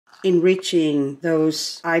enriching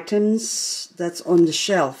those items that's on the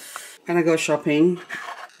shelf. Gonna go shopping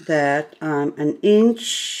that I'm an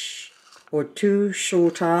inch or two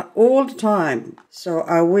shorter all the time. So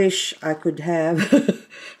I wish I could have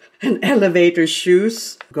an elevator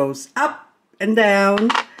shoes. Goes up and down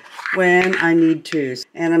when I need to.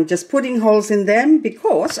 And I'm just putting holes in them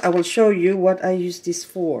because I will show you what I use this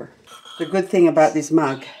for. The good thing about this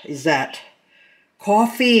mug is that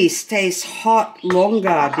coffee stays hot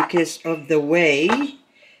longer because of the way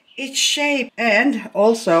it's shaped. And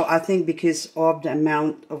also, I think because of the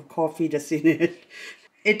amount of coffee that's in it.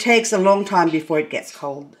 It takes a long time before it gets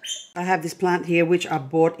cold. I have this plant here which I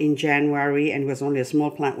bought in January and it was only a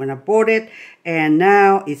small plant when I bought it. And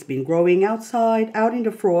now it's been growing outside, out in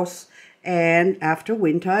the frost. And after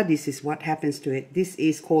winter, this is what happens to it. This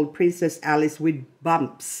is called Princess Alice with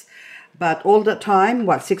bumps. But all the time,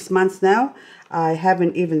 what, 6 months now, I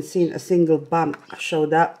haven't even seen a single bump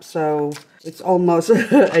showed up. So it's almost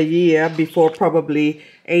a year before probably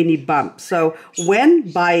any bump. So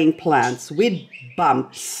when buying plants with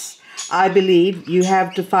bumps, I believe you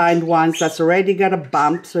have to find ones that's already got a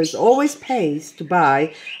bump. So it always pays to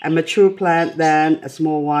buy a mature plant than a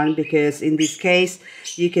small one, because in this case,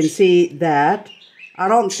 you can see that I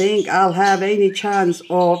don't think I'll have any chance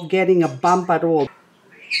of getting a bump at all.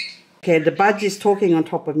 Okay, the budgie is talking on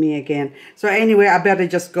top of me again. So anyway, I better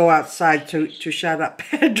just go outside to shut up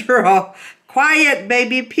Pedro. Quiet,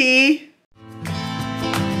 baby P.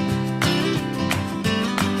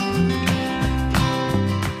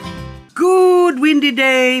 Good windy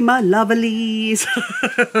day, my lovelies.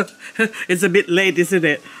 It's a bit late, isn't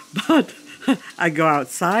it? But I go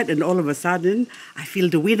outside and all of a sudden I feel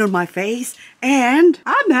the wind on my face and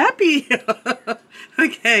I'm happy.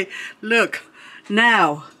 Okay, look.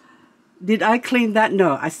 Now, did I clean that?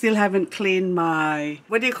 No, I still haven't cleaned my,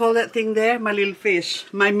 what do you call that thing there? My little fish,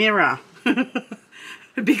 my mirror.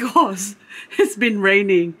 Because it's been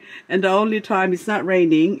raining and the only time it's not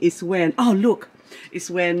raining is when, oh look,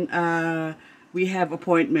 it's when we have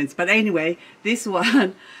appointments. But anyway, this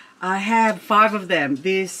one, I have 5 of them.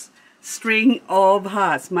 This string of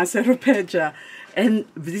hearts, my Ceropegia, and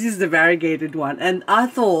this is the variegated one. And I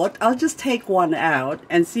thought I'll just take one out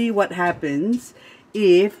and see what happens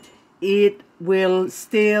if it will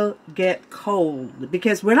still get cold,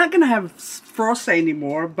 because we're not going to have frost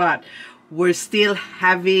anymore, but we're still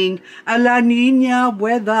having a La Nina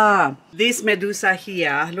weather. This Medusa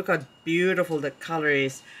here, look how beautiful the color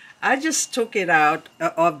is. I just took it out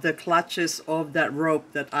of the clutches of that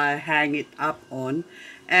rope that I hang it up on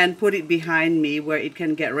and put it behind me where it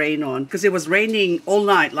can get rain on, because it was raining all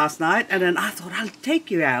night last night. And then I thought I'll take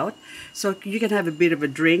you out so you can have a bit of a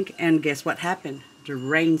drink, and guess what happened? The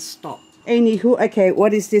rain stopped. Anywho, okay,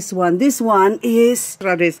 what is this one? This one is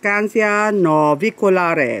Radescantia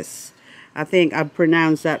novicularis. I think I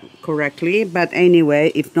pronounced that correctly, but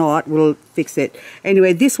anyway, if not, we'll fix it.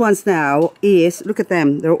 Anyway, this one's now is, look at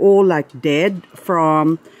them, they're all like dead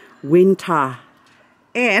from winter.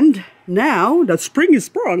 And now the spring is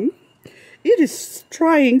sprung. It is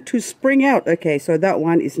trying to spring out. Okay, so that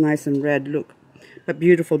one is nice and red, look. But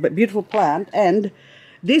beautiful plant. And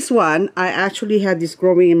this one, I actually had this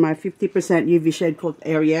growing in my 50% UV shade cloth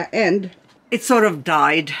area, and it sort of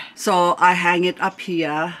died. So I hang it up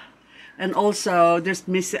here. And also, there's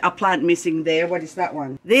a plant missing there. What is that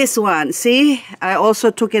one? This one. See, I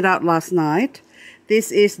also took it out last night.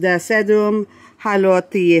 This is the Sedum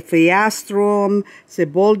Halothiophilastrum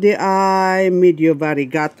Seboldii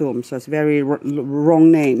Mediovariegatum. So it's very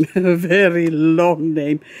wrong name. Very long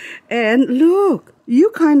name. And look,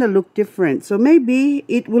 you kind of look different. So maybe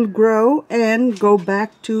it will grow and go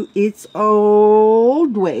back to its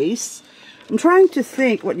old ways. I'm trying to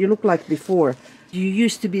think what you looked like before. You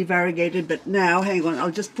used to be variegated, but now, hang on,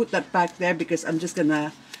 I'll just put that back there because I'm just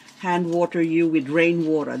gonna hand water you with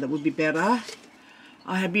rainwater. That would be better.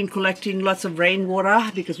 I have been collecting lots of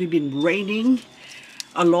rainwater because we've been raining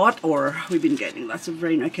a lot, or we've been getting lots of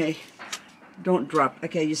rain. Okay, don't drop.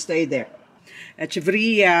 Okay, you stay there.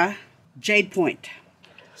 Echeveria Jade Point.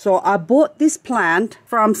 So I bought this plant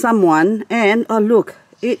from someone, and oh look,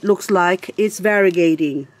 it looks like it's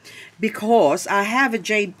variegating. Because I have a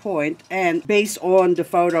jade point, and based on the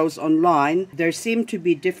photos online, there seem to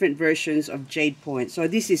be different versions of jade point. So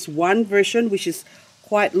this is one version which is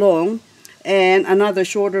quite long, and another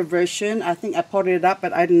shorter version. I think I put it up,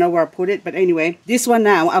 but I don't know where I put it. But anyway, this one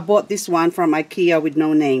now, I bought this one from IKEA with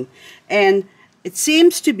no name. And it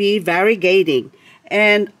seems to be variegating.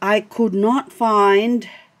 And I could not find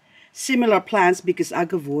similar plants because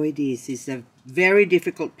Agavoides is a very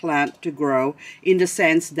difficult plant to grow in the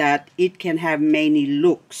sense that it can have many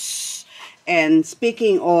looks. And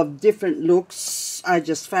speaking of different looks, I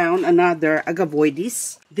just found another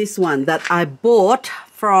agavoides. This one that I bought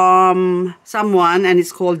from someone, and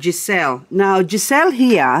it's called Giselle. Now Giselle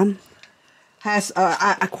here has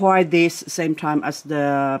I acquired this same time as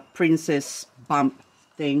the princess bump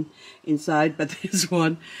thing inside, but this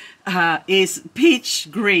one is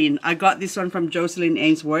peach green. I got this one from Jocelyn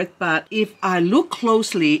Ainsworth, but if I look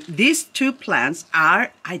closely, these two plants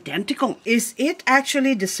are identical. Is it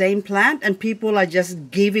actually the same plant and people are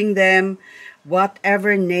just giving them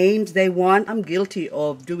whatever names they want? I'm guilty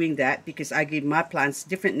of doing that because I give my plants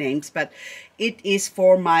different names, but it is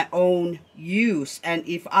for my own use. And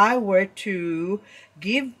if I were to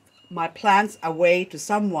give my plants away to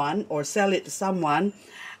someone or sell it to someone,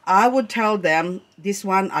 I would tell them this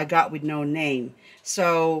one I got with no name.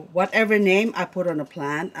 So whatever name I put on a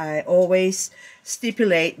plant, I always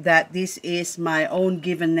stipulate that this is my own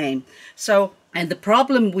given name. So, and the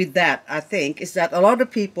problem with that, I think, is that a lot of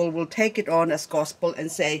people will take it on as gospel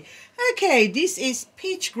and say, okay, this is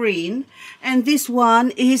peach green and this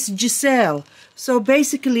one is Giselle. So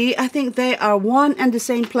basically, I think they are one and the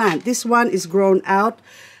same plant. This one is grown out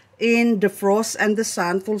in the frost and the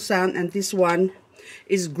sun, full sun, and this one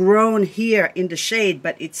is grown here in the shade,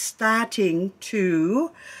 but it's starting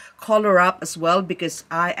to color up as well because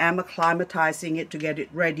I am acclimatizing it to get it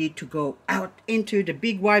ready to go out into the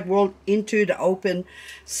big wide world, into the open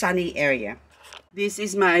sunny area. This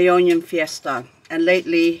is my Aeonium Fiesta, and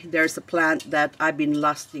lately there's a plant that I've been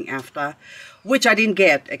lusting after, which I didn't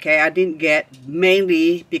get, okay? I didn't get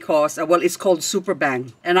mainly because, well, it's called Super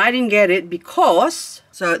Bang, and I didn't get it because,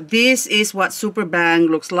 so this is what Super Bang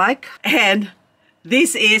looks like, and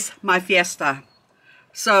this is my Fiesta.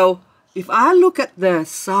 So if I look at the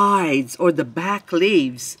sides or the back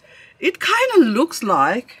leaves, it kind of looks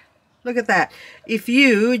like, look at that. If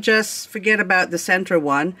you just forget about the center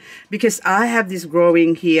one, because I have this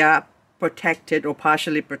growing here protected or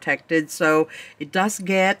partially protected, so it does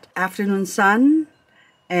get afternoon sun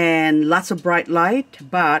and lots of bright light,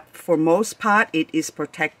 but for most part it is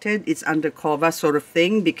protected. It's undercover sort of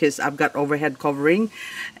thing because I've got overhead covering,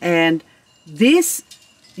 and these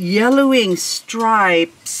yellowing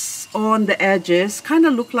stripes on the edges kind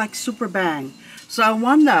of look like Super Bang. So I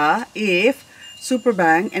wonder if Super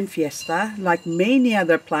Bang and Fiesta, like many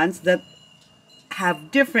other plants that have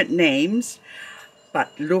different names but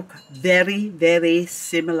look very, very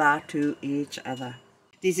similar to each other.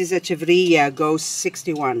 This is Echeveria Ghost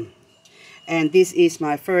 61, and this is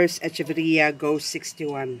my first Echeveria Ghost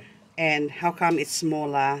 61. And how come it's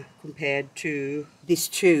smaller compared to these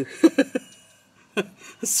two?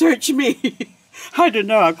 Search me. I don't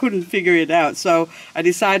know, I couldn't figure it out. So I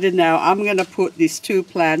decided now I'm gonna put these two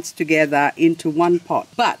plants together into one pot.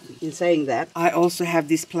 But in saying that, I also have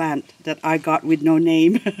this plant that I got with no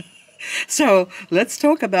name. So let's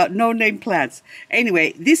talk about no name plants.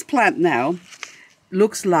 Anyway, this plant now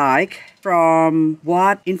looks like, from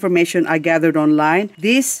what information I gathered online,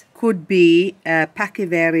 this could be a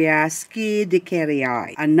Pachyveria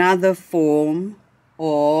Strictiflora, another form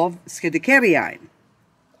of Strictiflora.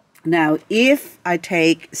 Now, if I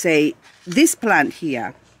take, say, this plant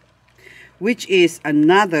here, which is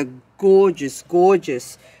another gorgeous,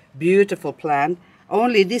 gorgeous, beautiful plant,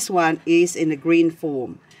 only this one is in a green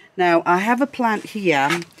form. Now, I have a plant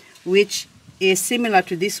here which is similar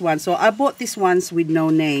to this one. So I bought these ones with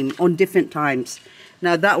no name on different times.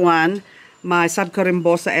 Now, that one, my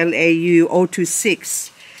subcorymbosa LAU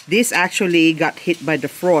 026, this actually got hit by the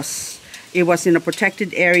frost. It was in a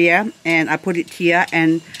protected area and I put it here,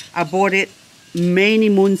 and I bought it many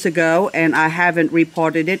moons ago and I haven't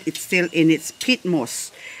repotted it. It's still in its peat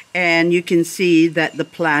moss, and you can see that the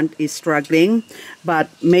plant is struggling, but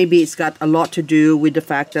maybe it's got a lot to do with the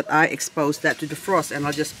fact that I exposed that to the frost. And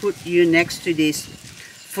I'll just put you next to this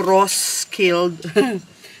frost killed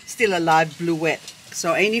still alive bluet.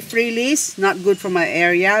 So any freelies, not good for my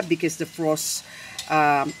area because the frost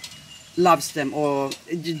loves them, or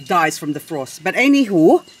it dies from the frost. But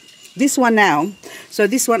anywho, this one now, so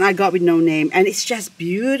this one I got with no name, and it's just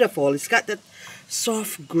beautiful. It's got that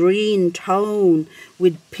soft green tone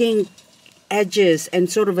with pink edges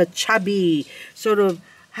and sort of a chubby, sort of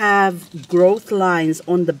have growth lines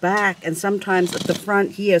on the back and sometimes at the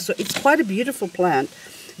front here. So it's quite a beautiful plant,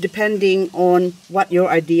 depending on what your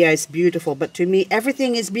idea is beautiful. But to me,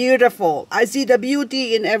 everything is beautiful. I see the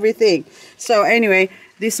beauty in everything. So anyway,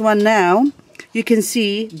 this one now, you can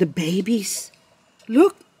see the babies.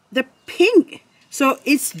 Look, they're pink. So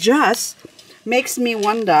it's just makes me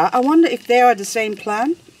wonder. I wonder if they are the same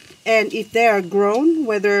plant, and if they are grown,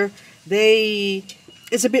 whether they,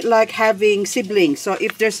 it's a bit like having siblings. So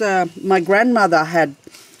if there's a, my grandmother had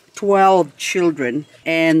 12 children.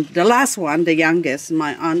 And the last one, the youngest,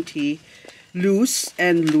 my auntie Luz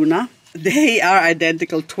and Luna, they are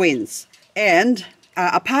identical twins. And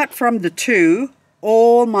apart from the two,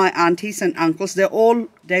 all my aunties and uncles,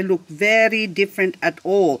 they look very different at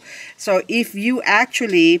all. So if you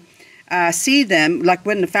actually see them, like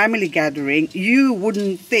when the family gathering, you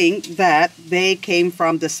wouldn't think that they came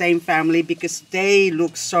from the same family because they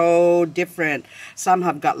look so different. Some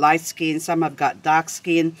have got light skin, some have got dark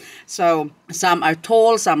skin. So some are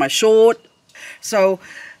tall, some are short. So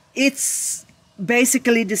it's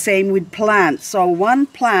basically the same with plants. So one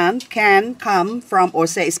plant can come from, or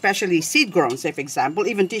say especially seed grown, say for example,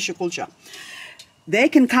 even tissue culture. They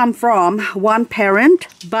can come from one parent,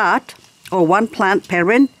 or one plant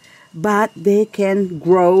parent, but they can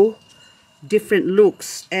grow different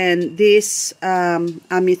looks. And this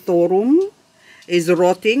Amithorum is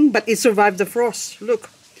rotting, but it survived the frost. Look.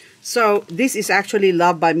 So this is actually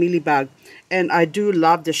loved by mealybug. And I do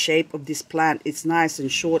love the shape of this plant. It's nice and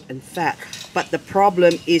short and fat. But the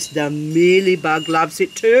problem is the mealybug loves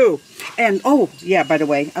it too. And oh, yeah, by the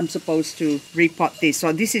way, I'm supposed to repot this.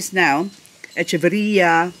 So this is now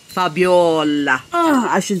Echeveria Fabiola.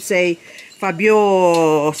 I should say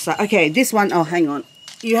Fabiosa. Okay, this one, oh, hang on.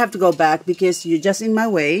 You have to go back because you're just in my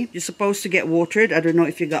way. You're supposed to get watered. I don't know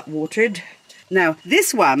if you got watered. Now,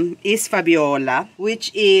 this one is Fabiola,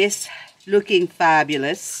 which is looking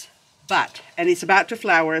fabulous. And it's about to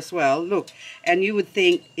flower as well. Look, and you would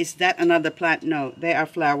think, is that another plant? No, they are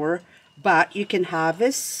flower. But you can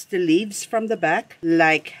harvest the leaves from the back,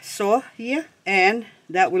 like so here. And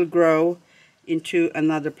that will grow into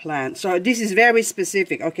another plant. So this is very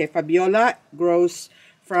specific. Okay, Fabiola grows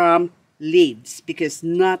from leaves because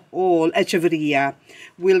not all Echeveria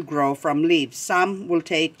will grow from leaves. Some will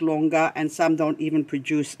take longer and some don't even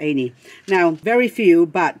produce any. Now, very few,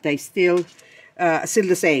 but they still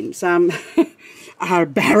the same. Some are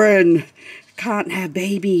barren, can't have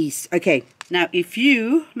babies. Okay, now if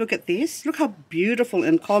you look at this, look how beautiful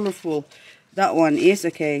and colorful that one is.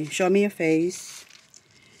 Okay, show me your face.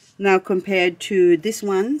 Now compared to these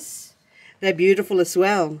ones, they're beautiful as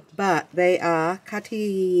well, but they are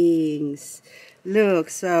cuttings. Look,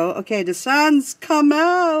 so, okay, the sun's come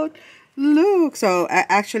out. Look, so I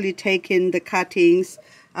actually taken the cuttings.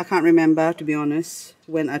 I can't remember, to be honest,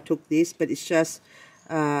 when I took this, but it's just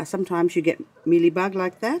sometimes you get mealybug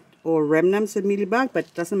like that, or remnants of mealybug, but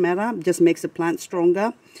it doesn't matter. It just makes the plant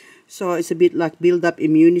stronger. So it's a bit like build up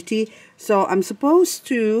immunity. So I'm supposed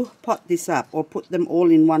to pot this up, or put them all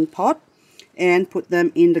in one pot and put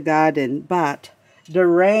them in the garden. But the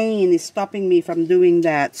rain is stopping me from doing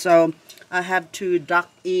that. So I have to duck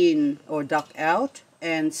in or duck out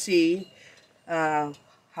and see how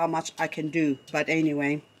much I can do. But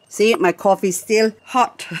anyway, see, my coffee's still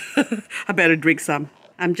hot. I better drink some.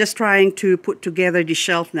 I'm just trying to put together the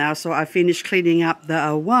shelf now. So I finished cleaning up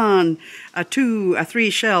the 1, 2, 3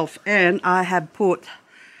 shelf, and I have put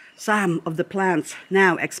some of the plants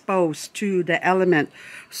now exposed to the element.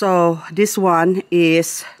 So this one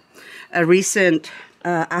is a recent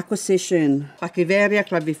acquisition, Pachyveria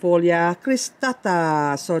clavifolia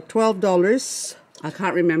cristata. So $12. I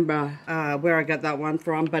can't remember where I got that one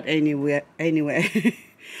from, but anyway.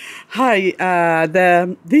 Hi,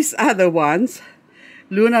 these other ones,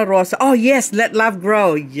 Luna Rosa. Oh yes, Let Love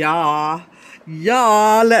Grow. Yeah,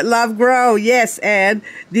 Let Love Grow. Yes, and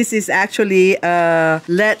this is actually a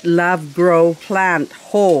Let Love Grow plant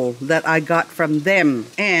whole that I got from them.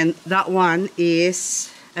 And that one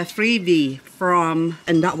is a freebie from,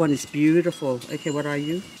 and that one is beautiful. Okay, what are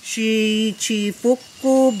you?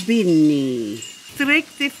 Chichifukubini.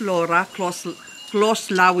 Strictiflora cross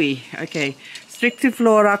Laui. Okay,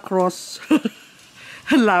 Strictiflora cross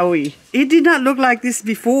Laui. It did not look like this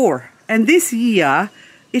before, and this year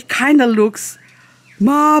it kind of looks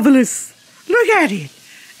marvelous. Look at it.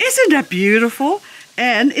 Isn't that beautiful?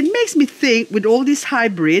 And it makes me think, with all this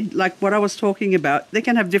hybrid, like what I was talking about, they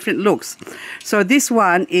can have different looks. So this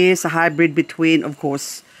one is a hybrid between, of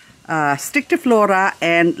course, Strictiflora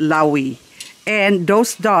and Laui. And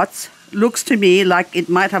those dots looks to me like it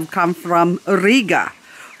might have come from Riga.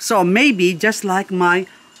 So maybe just like my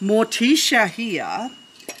Morticia here,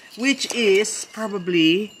 which is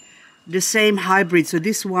probably the same hybrid. So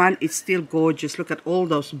this one is still gorgeous. Look at all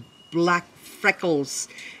those black freckles.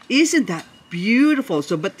 Isn't that beautiful?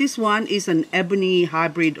 So, but this one is an ebony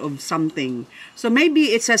hybrid of something. So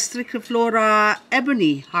maybe it's a Strictiflora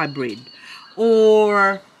ebony hybrid.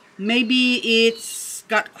 Or maybe it's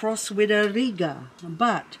got crossed with a Riga.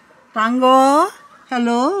 But Tango,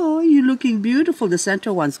 Hello, you're looking beautiful. The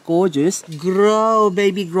center one's gorgeous. Grow,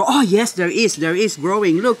 baby, grow. Oh, yes, there is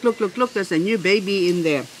growing. Look, look, look, look. There's a new baby in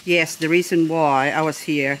there. Yes, the reason why I was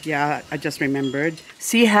here. Yeah, I just remembered.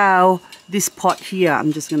 See how this pot here,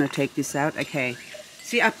 I'm just going to take this out. Okay.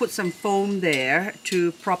 See, I put some foam there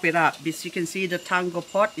to prop it up. As you can see, the tango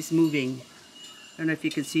pot is moving. I don't know if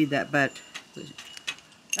you can see that, but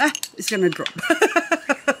it's going to drop.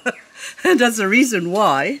 And that's the reason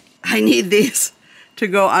why I need this to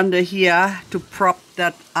go under here to prop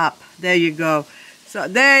that up. There you go. So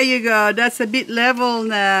there you go. That's a bit level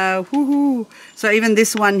now. Woohoo! So even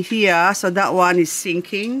this one here, so that one is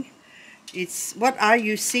sinking. It's, what are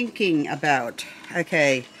you sinking about?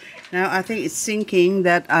 Okay. Now I think it's sinking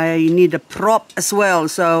that I need a prop as well.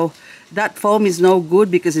 So that foam is no good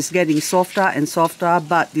because it's getting softer and softer,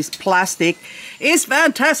 but this plastic is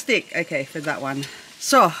fantastic. Okay, for that one.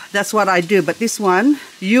 So that's what I do, but this one,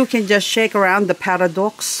 you can just shake around the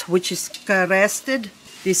paradox, which is arrested.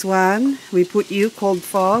 This one, we put you cold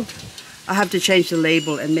fog. I have to change the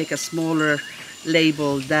label and make a smaller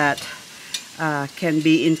label that can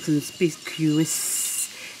be inconspicuous.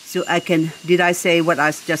 So I can, did I say what I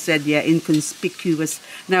just said? Yeah, inconspicuous.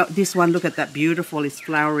 Now this one, look at that, beautiful, it's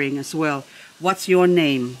flowering as well. What's your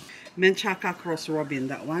name? Menchaca Cross Robin,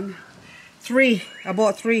 that one. 3, I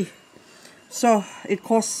bought 3. So it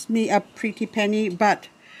cost me a pretty penny, but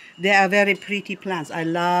they are very pretty plants. I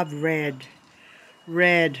love red,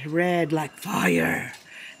 red, red like fire.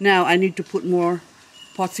 Now I need to put more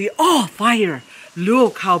pots here. Oh, fire!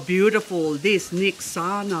 Look how beautiful this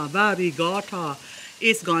Nixana variegata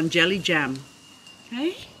is gone jelly jam.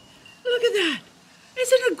 Hey, look at that!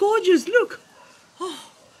 Isn't it gorgeous? Look. Oh,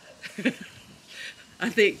 I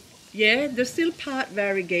think. Yeah, they're still part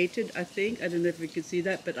variegated, I think. I don't know if you can see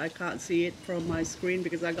that, but I can't see it from my screen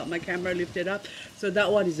because I got my camera lifted up. So that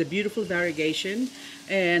one is a beautiful variegation.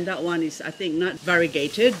 And that one is, I think, not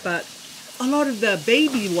variegated, but a lot of the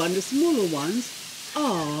baby ones, the smaller ones,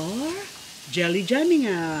 are jelly jamming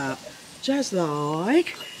up. Just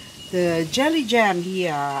like the jelly jam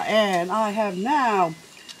here. And I have now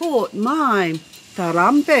put my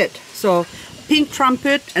trumpet. So pink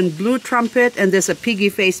trumpet and blue trumpet, and there's a piggy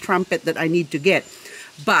face trumpet that I need to get,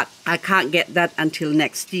 but I can't get that until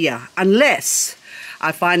next year unless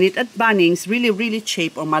I find it at Bunnings really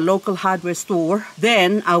cheap or my local hardware store.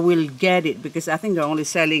 Then I will get it because I think they're only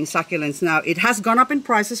selling succulents now. It has gone up in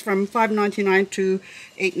prices from $5.99 to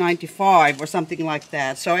 $8.95 or something like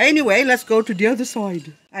that. So anyway, let's go to the other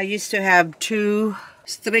side. I used to have 2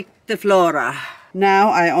 Strictiflora. Now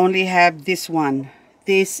I only have this one.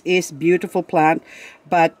 This is beautiful plant,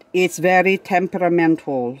 but it's very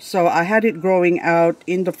temperamental. So I had it growing out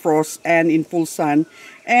in the frost and in full sun,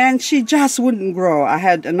 and she just wouldn't grow. I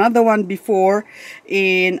had another one before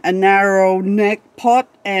in a narrow neck pot,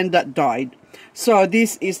 and that died. So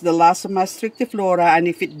this is the last of my Strictiflora, and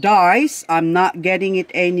if it dies, I'm not getting it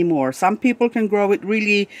anymore. Some people can grow it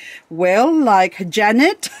really well, like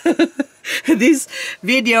Janet. This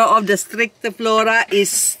video of the Strictiflora is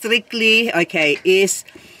strictly, okay, is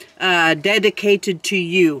dedicated to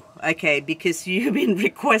you, okay, because you've been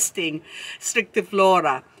requesting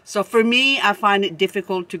Strictiflora. So for me, I find it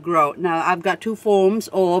difficult to grow. Now, I've got 2 forms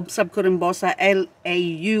of subcorymbosa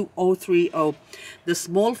LAU030. The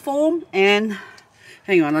small form and,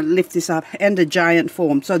 hang on, I'll lift this up, and the giant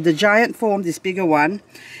form. So the giant form, this bigger one,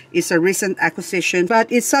 is a recent acquisition,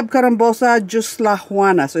 but it's subcorymbosa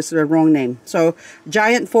juslahuana, so it's the wrong name. So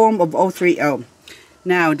giant form of 030.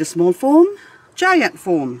 Now the small form, giant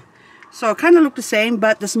form. So kind of look the same,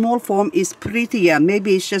 but the small form is prettier.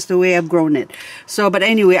 Maybe it's just the way I've grown it. So, but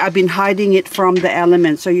anyway, I've been hiding it from the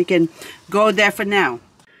elements, so you can go there for now.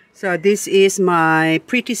 So this is my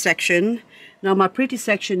pretty section. Now my pretty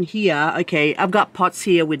section here, okay, I've got pots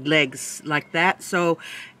here with legs like that, so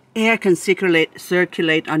air can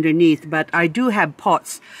circulate underneath, but I do have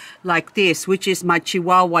pots like this, which is my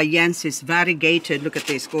Chihuahua Yansis variegated. Look at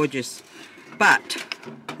this, gorgeous. But,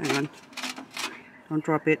 hang on, don't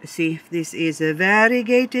drop it. See, this is a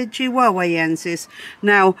variegated Chihuahua Yansis.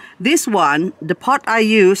 Now, this one, the pot I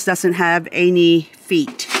use doesn't have any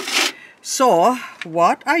feet. So,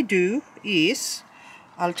 what I do is,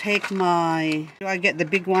 I'll take my, do I get the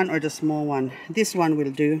big one or the small one? This one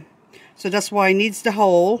will do. So that's why it needs the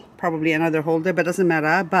hole, probably another holder, but doesn't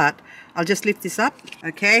matter. But I'll just lift this up,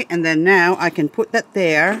 okay? And then now I can put that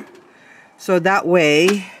there. So that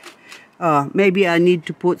way, maybe I need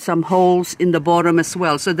to put some holes in the bottom as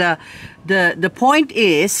well. So the point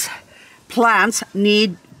is, plants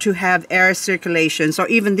need to have air circulation. So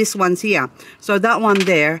even this one's here. So that one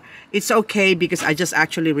there, it's okay because I just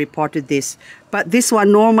actually repotted this. But this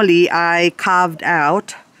one, normally I carved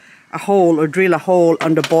out a hole or drill a hole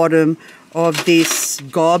on the bottom of this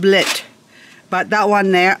goblet. But that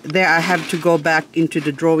one there I have to go back into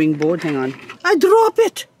the drawing board. Hang on. I drop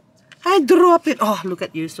it. Oh, look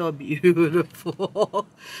at you, so beautiful.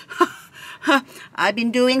 I've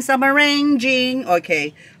been doing some arranging.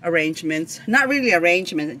 Okay, arrangements. Not really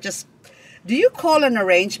arrangement. Just, do you call an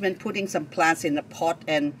arrangement putting some plants in a pot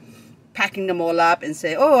and packing them all up and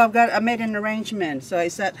say, oh, I made an arrangement? So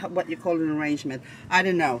is that what you call an arrangement? I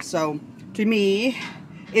don't know. So to me,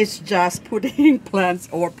 it's just putting plants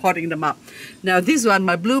or potting them up. Now this one,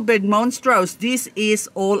 my bluebird monstros, this is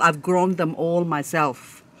all, I've grown them all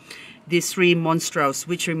myself. These 3 monstros,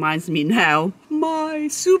 which reminds me now, my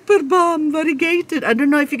Super Bang variegated. I don't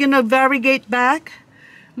know if you're gonna variegate back.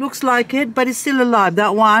 Looks like it, but it's still alive.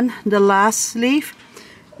 That one, the last leaf,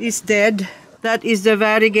 is dead. That is the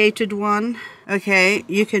variegated one. Okay,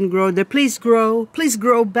 you can grow there. Please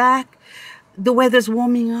grow back. The weather's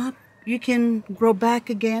warming up. You can grow back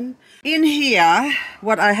again. In here,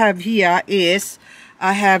 what I have here is,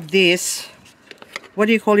 I have this, what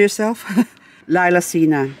do you call yourself?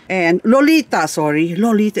 Lilacina and Lolita,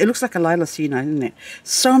 Lolita. It looks like a Lilacina, isn't it?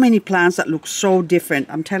 So many plants that look so different.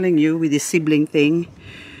 I'm telling you, with this sibling thing.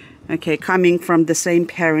 Okay, coming from the same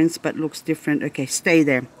parents but looks different. Okay, stay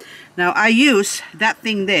there. Now I use that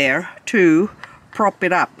thing there to prop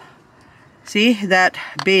it up. See that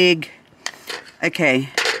big, okay.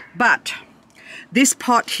 But this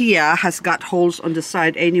pot here has got holes on the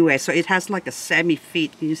side anyway, so it has like a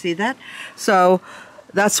semi-feet. Can you see that? So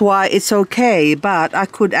that's why it's okay, but I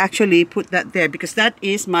could actually put that there because that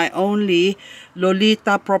is my only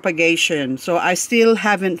Lolita propagation. So I still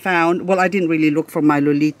haven't found, well, I didn't really look for my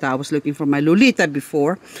Lolita. I was looking for my Lolita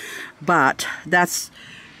before, but that's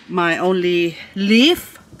my only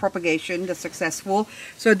leaf propagation that's successful.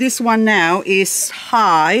 So this one now is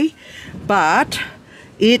high, but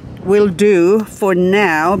it will do for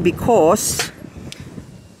now because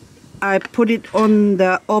I put it on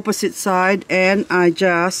the opposite side and I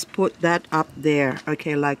just put that up there,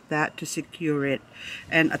 okay, like that to secure it.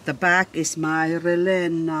 And at the back is my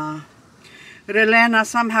Relena. Relena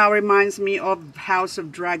somehow reminds me of House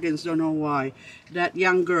of Dragons, don't know why. That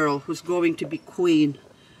young girl who's going to be queen.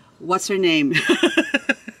 What's her name?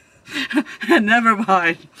 Never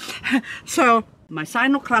mind. So my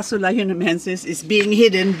Sinocrassula Yunanensis is being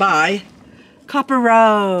hidden by copper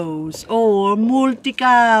rose or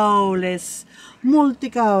multicaules.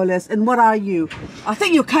 And what are you? I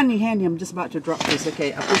think you're candy handy. I'm just about to drop this.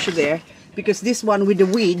 Okay, I'll push it there because this one with the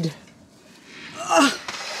weed.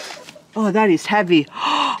 Oh, that is heavy.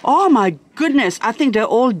 Oh my goodness, I think they're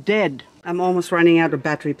all dead. I'm almost running out of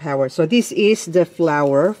battery power. So this is the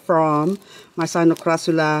flower from my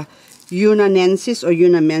Sinocrassula Yunanensis or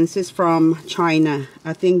Yunanensis from China.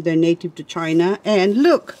 I think they're native to China. And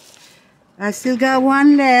look, I still got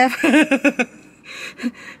one left.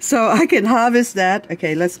 So I can harvest that.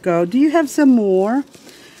 Okay, let's go. Do you have some more?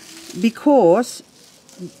 Because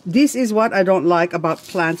this is what I don't like about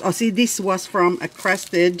plants. Oh, see, this was from a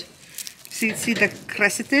crested. See the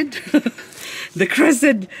crested? The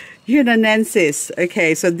crested Yunanensis.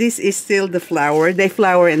 Okay, so this is still the flower. They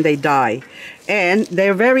flower and they die. And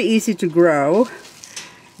they're very easy to grow.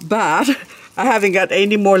 But I haven't got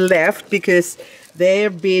any more left because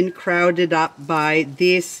they've been crowded up by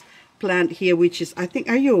this plant here, which is, I think,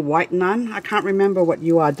 are you a white nun? I can't remember what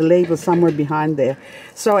you are. The label somewhere behind there.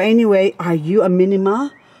 So anyway, are you a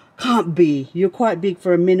minima? Can't be. You're quite big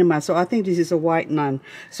for a minima. So I think this is a white nun.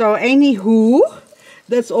 So anywho,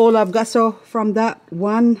 that's all I've got. So from that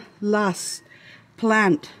one last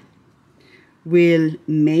plant, will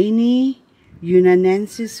many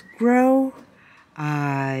Yunanensis grow?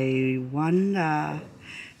 I wonder.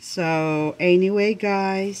 So anyway,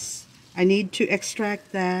 guys, I need to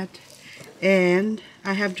extract that. And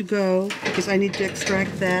I have to go because I need to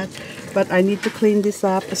extract that. But I need to clean this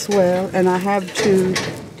up as well. And I have to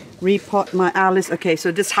repot my Alice. Okay,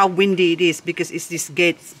 so this is how windy it is because it's this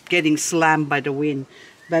gate getting slammed by the wind.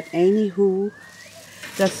 But anywho,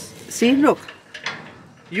 that's, see, look,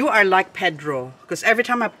 you are like Pedro because every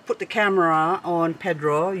time I put the camera on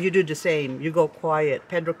Pedro, you do the same. You go quiet.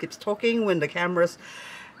 Pedro keeps talking when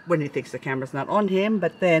he thinks the camera's not on him,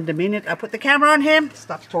 but then the minute I put the camera on him,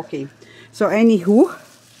 stops talking. So anywho,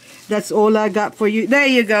 that's all I got for you. There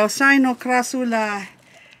you go, Sinocrassula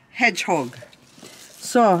hedgehog.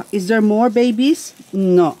 So, is there more babies?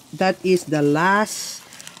 No, that is the last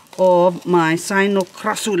of my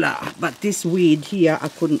Sinocrassula. But this weed here, I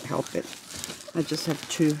couldn't help it. I just have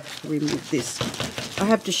to remove this. I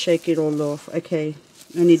have to shake it all off. Okay,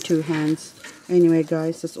 I need 2 hands. Anyway,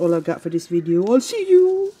 guys, that's all I got for this video. I'll see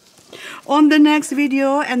you on the next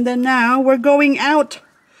video. And then now we're going out.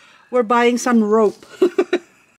 We're buying some rope.